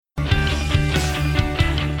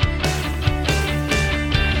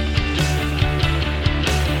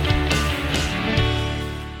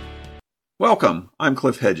Welcome. I'm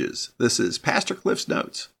Cliff Hedges. This is Pastor Cliff's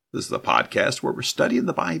Notes. This is a podcast where we're studying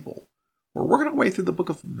the Bible. We're working our way through the book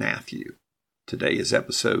of Matthew. Today is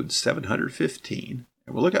episode 715,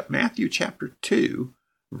 and we'll look at Matthew chapter 2,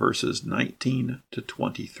 verses 19 to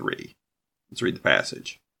 23. Let's read the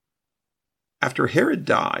passage. After Herod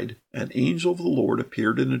died, an angel of the Lord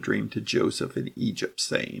appeared in a dream to Joseph in Egypt,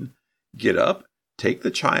 saying, "Get up, take the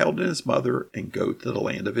child and his mother, and go to the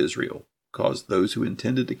land of Israel, because those who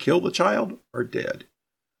intended to kill the child are dead."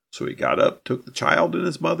 So he got up, took the child and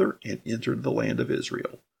his mother, and entered the land of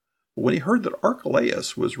Israel. But when he heard that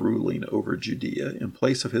Archelaus was ruling over Judea in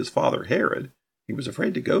place of his father Herod, he was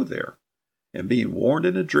afraid to go there. And being warned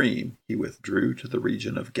in a dream, he withdrew to the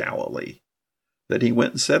region of Galilee. Then he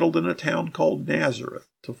went and settled in a town called Nazareth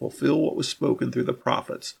to fulfill what was spoken through the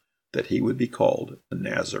prophets, that he would be called a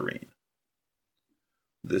Nazarene.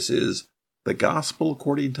 This is the Gospel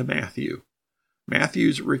according to Matthew.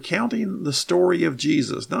 Matthew's recounting the story of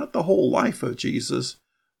Jesus, not the whole life of Jesus,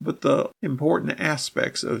 but the important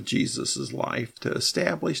aspects of Jesus' life to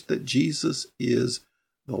establish that Jesus is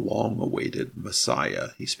the long-awaited Messiah.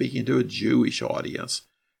 He's speaking to a Jewish audience,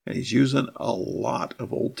 and he's using a lot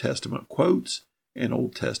of Old Testament quotes and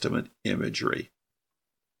Old Testament imagery.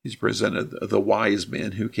 He's presented the wise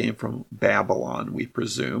men who came from Babylon, we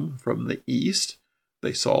presume, from the east.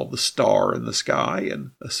 They saw the star in the sky and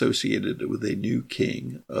associated it with a new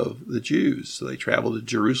king of the Jews. So they traveled to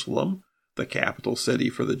Jerusalem, the capital city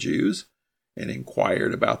for the Jews, and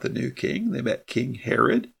inquired about the new king. They met King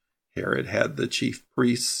Herod. Herod had the chief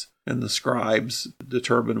priests and the scribes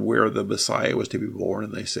determine where the Messiah was to be born,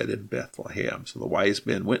 and they said in Bethlehem. So the wise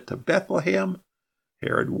men went to Bethlehem.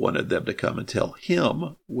 Herod wanted them to come and tell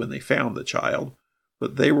him when they found the child,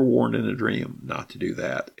 but they were warned in a dream not to do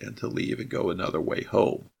that and to leave and go another way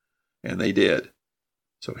home. And they did.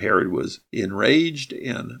 So Herod was enraged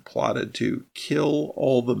and plotted to kill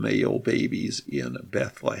all the male babies in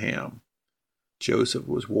Bethlehem. Joseph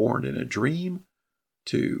was warned in a dream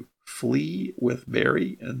to flee with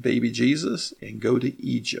Mary and baby Jesus and go to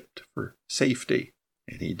Egypt for safety.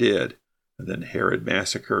 And he did. And then Herod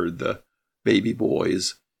massacred the baby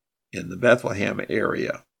boys in the Bethlehem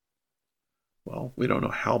area. Well, we don't know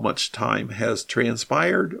how much time has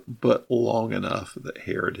transpired, but long enough that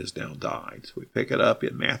Herod has now died. So we pick it up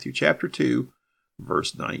in Matthew chapter 2,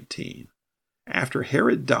 verse 19. After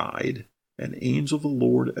Herod died, an angel of the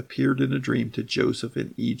Lord appeared in a dream to Joseph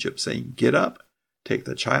in Egypt, saying, "Get up, take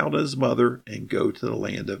the child and his mother, and go to the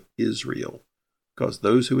land of Israel, because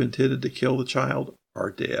those who intended to kill the child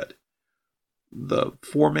are dead." The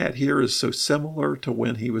format here is so similar to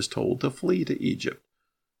when he was told to flee to Egypt.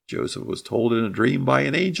 Joseph was told in a dream by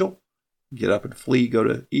an angel, "Get up and flee, go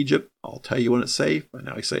to Egypt. I'll tell you when it's safe." And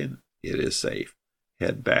now he's saying, it is safe.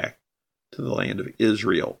 Head back to the land of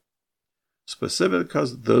Israel. Specifically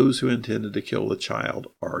because those who intended to kill the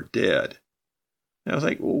child are dead. And I was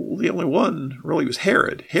like, well, the only one really was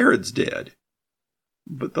Herod. Herod's dead.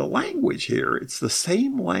 But the language here, it's the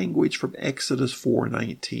same language from Exodus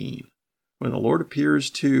 4:19. When the Lord appears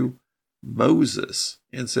to Moses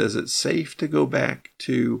and says it's safe to go back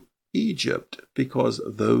to Egypt because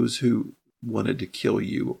those who wanted to kill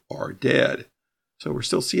you are dead. So we're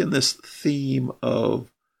still seeing this theme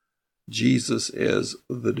of Jesus as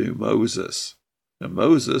the new Moses. Now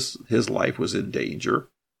Moses, his life was in danger,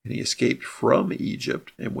 and he escaped from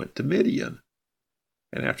Egypt and went to Midian.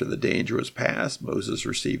 And after the danger was past, Moses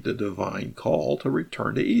received a divine call to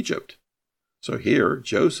return to Egypt. So here,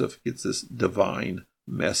 Joseph gets this divine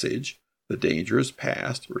message. The danger is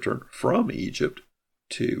past, return from Egypt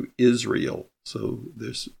to Israel. So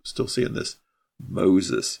there's still seeing this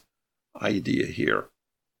Moses idea here.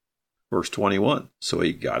 Verse 21, so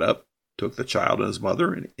he got up, took the child and his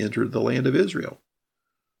mother, and entered the land of Israel.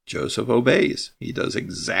 Joseph obeys. He does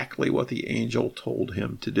exactly what the angel told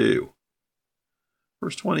him to do.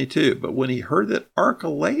 Verse 22, but when he heard that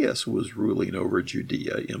Archelaus was ruling over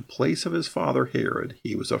Judea in place of his father Herod,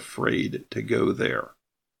 he was afraid to go there.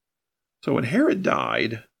 So when Herod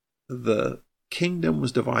died, the kingdom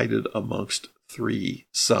was divided amongst three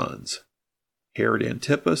sons. Herod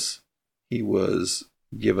Antipas, he was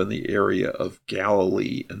given the area of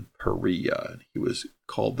Galilee and Perea. He was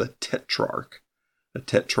called the Tetrarch. A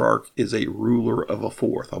tetrarch is a ruler of a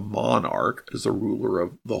fourth. A monarch is a ruler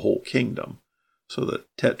of the whole kingdom. So the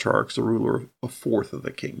tetrarch is the ruler of a fourth of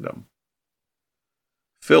the kingdom.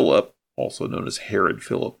 Philip, also known as Herod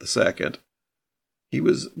Philip II, he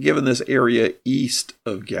was given this area east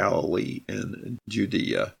of Galilee and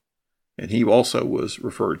Judea, and he also was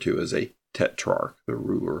referred to as a tetrarch, the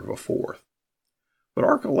ruler of a fourth. But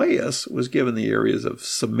Archelaus was given the areas of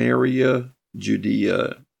Samaria,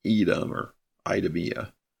 Judea, Edom or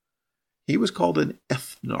Idumea. He was called an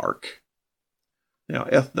ethnarch. Now,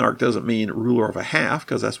 ethnarch doesn't mean ruler of a half,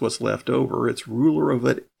 because that's what's left over. It's ruler of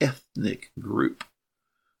an ethnic group.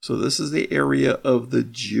 So this is the area of the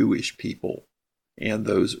Jewish people and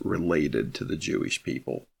those related to the Jewish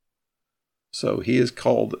people. So he is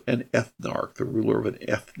called an ethnarch, the ruler of an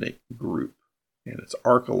ethnic group. And it's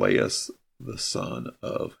Archelaus, the son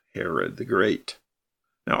of Herod the Great.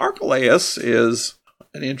 Now, Archelaus is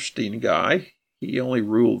an interesting guy. He only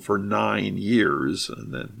ruled for 9 years,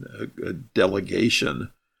 and then a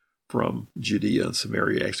delegation from Judea and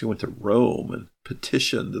Samaria actually went to Rome and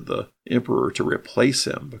petitioned the emperor to replace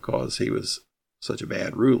him because he was such a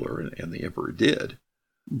bad ruler, and the emperor did.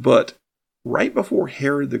 But right before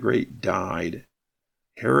Herod the Great died,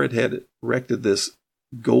 Herod had erected this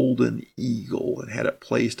golden eagle and had it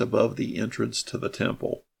placed above the entrance to the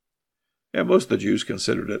temple. And most of the Jews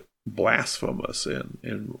considered it blasphemous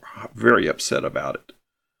and very upset about it.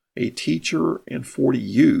 A teacher and 40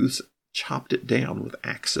 youths chopped it down with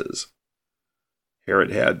axes.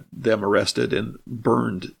 Herod had them arrested and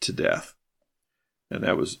burned to death. And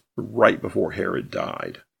that was right before Herod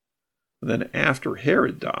died. And then after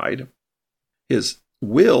Herod died, his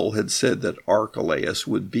will had said that Archelaus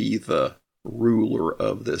would be the ruler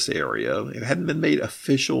of this area. It hadn't been made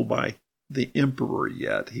official by the emperor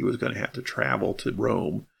yet. He was going to have to travel to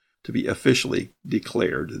Rome to be officially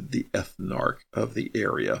declared the ethnarch of the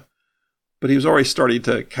area. But he was already starting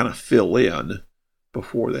to kind of fill in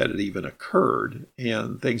before that had even occurred.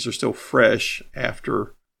 And things are still fresh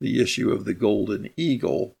after the issue of the golden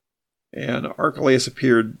eagle. And Archelaus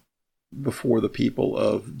appeared before the people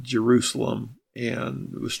of Jerusalem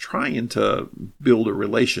and was trying to build a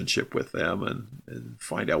relationship with them and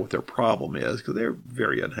find out what their problem is, because they're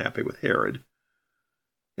very unhappy with Herod.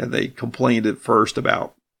 And they complained at first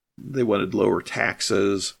about they wanted lower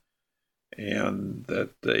taxes and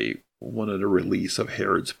that they wanted a release of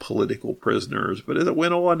Herod's political prisoners. But as it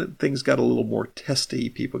went on, things got a little more testy.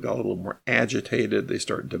 People got a little more agitated. They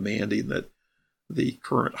started demanding that the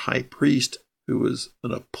current high priest, who was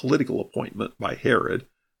a political appointment by Herod,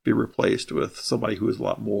 be replaced with somebody who is a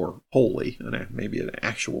lot more holy, and maybe an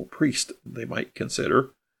actual priest they might consider.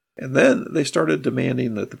 And then they started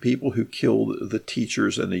demanding that the people who killed the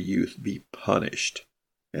teachers and the youth be punished.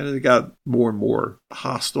 And it got more and more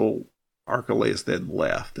hostile. Archelaus then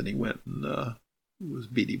left, and he went and was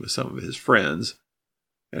meeting with some of his friends.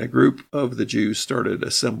 And a group of the Jews started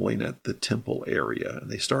assembling at the temple area, and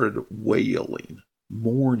they started wailing,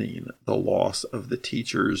 mourning the loss of the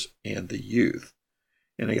teachers and the youth.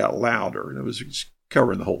 And it got louder, and it was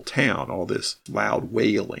covering the whole town, all this loud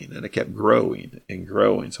wailing, and it kept growing and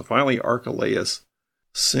growing. So finally, Archelaus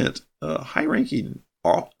sent a high-ranking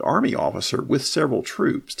army officer with several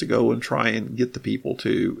troops to go and try and get the people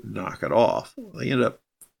to knock it off. They ended up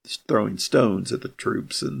throwing stones at the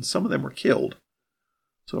troops, and some of them were killed.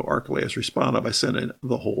 So Archelaus responded by sending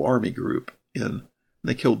the whole army group in. And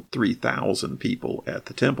they killed 3,000 people at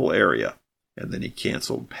the temple area, and then he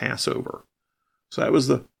canceled Passover. So that was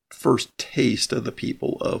the first taste of the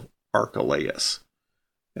people of Archelaus.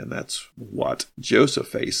 And that's what Joseph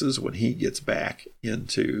faces when he gets back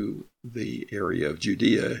into the area of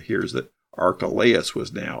Judea. Hears that Archelaus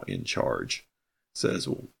was now in charge. Says,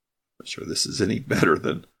 well, I'm not sure this is any better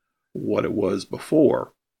than what it was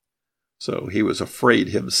before. So he was afraid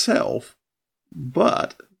himself,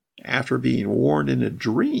 but after being warned in a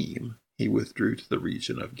dream, he withdrew to the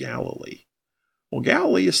region of Galilee. Well,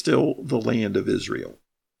 Galilee is still the land of Israel.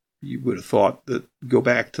 You would have thought that go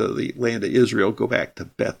back to the land of Israel, go back to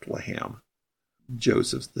Bethlehem.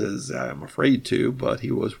 Joseph says, I'm afraid to, but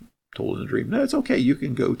he was told in a dream, no, it's okay, you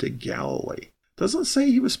can go to Galilee. Doesn't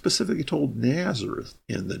say he was specifically told Nazareth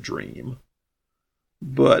in the dream.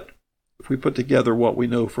 But if we put together what we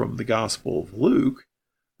know from the Gospel of Luke,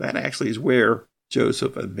 that actually is where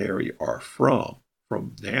Joseph and Mary are from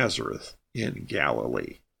Nazareth in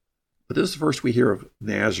Galilee. But this is the first we hear of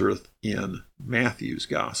Nazareth in Matthew's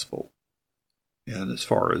Gospel. And as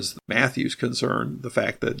far as Matthew's concerned, the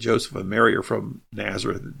fact that Joseph and Mary are from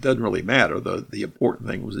Nazareth doesn't really matter. The important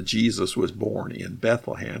thing was that Jesus was born in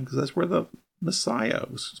Bethlehem, because that's where the Messiah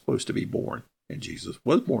was supposed to be born. And Jesus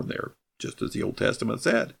was born there, just as the Old Testament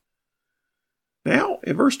said. Now,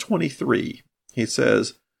 in verse 23, he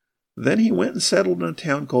says, Then he went and settled in a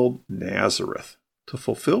town called Nazareth, to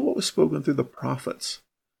fulfill what was spoken through the prophets,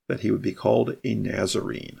 that he would be called a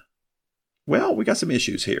Nazarene. Well, we got some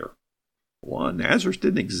issues here. One, Nazareth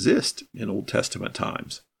didn't exist in Old Testament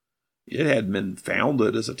times. It hadn't been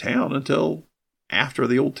founded as a town until after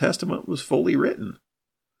the Old Testament was fully written.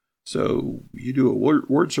 So you do a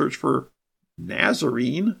word search for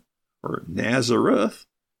Nazarene or Nazareth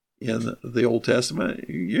in the Old Testament,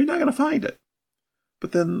 you're not going to find it.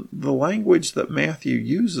 But then the language that Matthew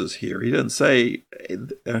uses here, he doesn't say,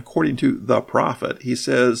 according to the prophet, he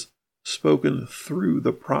says, spoken through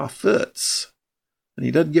the prophets. And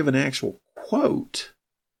he doesn't give an actual quote.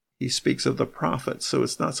 He speaks of the prophets. So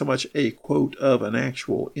it's not so much a quote of an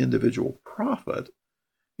actual individual prophet.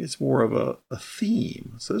 It's more of a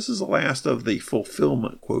theme. So this is the last of the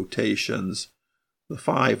fulfillment quotations, the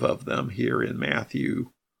 5 of them here in Matthew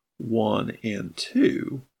 1 and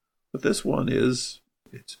 2. But this one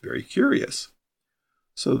it's very curious.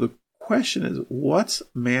 So the question is, what's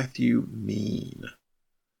Matthew mean?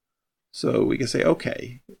 So we can say,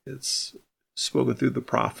 okay, it's spoken through the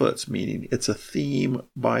prophets, meaning it's a theme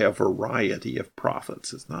by a variety of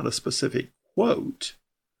prophets. It's not a specific quote.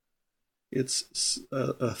 It's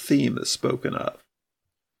a theme that's spoken of.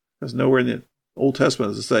 There's nowhere in the Old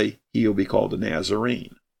Testament does it say he'll be called a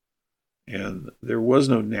Nazarene. And there was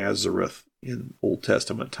no Nazareth in Old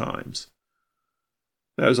Testament times.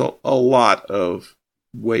 There's a lot of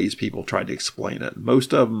ways people tried to explain it.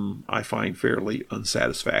 Most of them I find fairly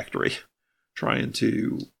unsatisfactory, trying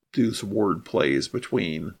to do some word plays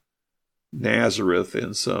between Nazareth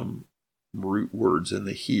and some root words in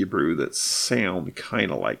the Hebrew that sound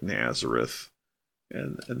kind of like Nazareth,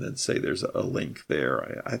 and then say there's a link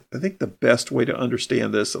there. I think the best way to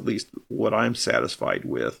understand this, at least what I'm satisfied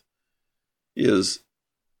with, is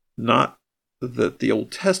not that the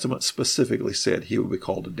Old Testament specifically said he would be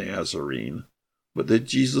called a Nazarene, but that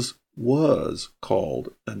Jesus was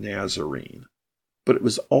called a Nazarene. But it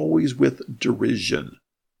was always with derision.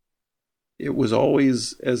 It was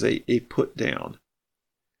always as a put down.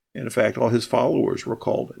 And in fact, all his followers were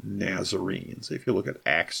called Nazarenes. If you look at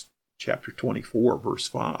Acts chapter 24, verse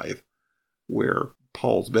 5, where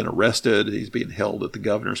Paul's been arrested, he's being held at the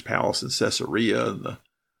governor's palace in Caesarea, and the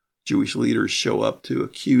Jewish leaders show up to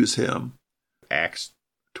accuse him. Acts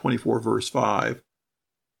 24, verse 5,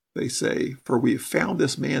 they say, "For we have found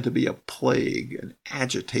this man to be a plague, an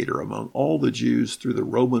agitator among all the Jews through the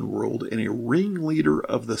Roman world, and a ringleader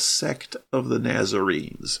of the sect of the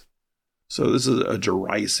Nazarenes." So this is a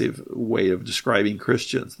derisive way of describing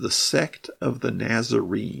Christians, the sect of the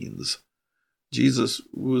Nazarenes. Jesus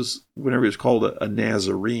was, whenever he was called a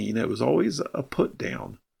Nazarene, it was always a put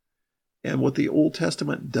down. And what the Old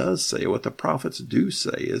Testament does say, what the prophets do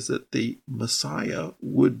say, is that the Messiah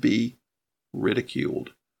would be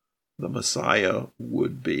ridiculed. The Messiah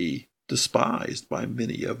would be despised by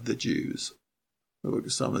many of the Jews. We look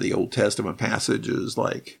at some of the Old Testament passages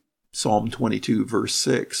like Psalm 22, verse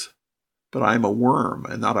 6. "But I am a worm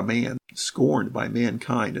and not a man, scorned by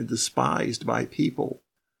mankind and despised by people."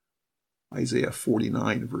 Isaiah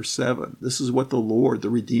 49, verse 7. "This is what the Lord, the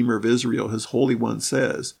Redeemer of Israel, his Holy One,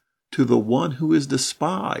 says, to the one who is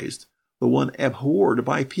despised, the one abhorred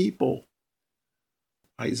by people."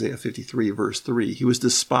 Isaiah 53, verse 3. "He was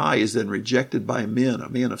despised and rejected by men, a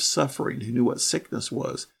man of suffering who knew what sickness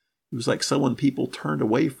was. He was like someone people turned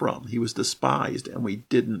away from. He was despised, and we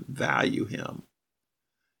didn't value him."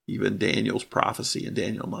 Even Daniel's prophecy in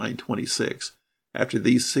Daniel 9:26. "After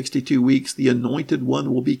these 62 weeks, the anointed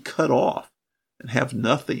one will be cut off and have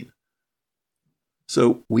nothing."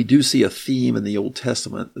 So we do see a theme in the Old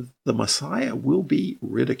Testament. The Messiah will be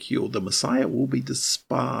ridiculed. The Messiah will be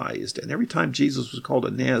despised. And every time Jesus was called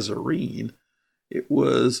a Nazarene, it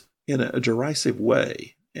was in a derisive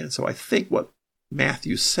way. And so I think what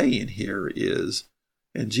Matthew's saying here is,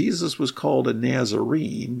 and Jesus was called a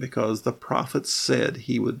Nazarene because the prophets said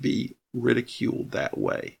he would be ridiculed that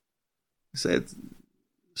way. He said,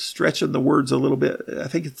 stretching the words a little bit, I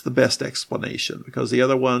think it's the best explanation, because the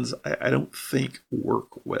other ones I don't think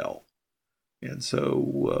work well. And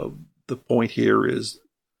so the point here is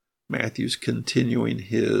Matthew's continuing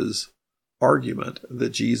his argument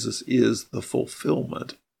that Jesus is the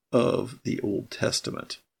fulfillment of the Old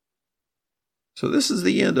Testament. So this is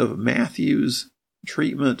the end of Matthew's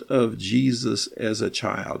treatment of Jesus as a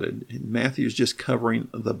child. And Matthew's just covering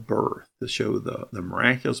the birth to show the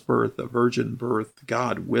miraculous birth, the virgin birth,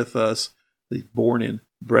 God with us. He's born in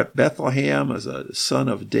Bethlehem as a son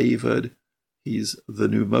of David. He's the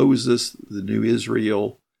new Moses, the new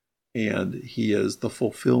Israel, and he is the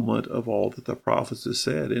fulfillment of all that the prophets have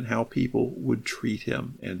said and how people would treat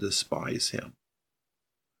him and despise him.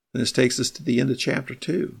 And this takes us to the end of chapter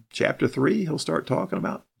 2. Chapter 3, he'll start talking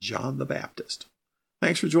about John the Baptist.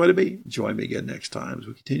 Thanks for joining me. Join me again next time as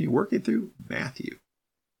we continue working through Matthew.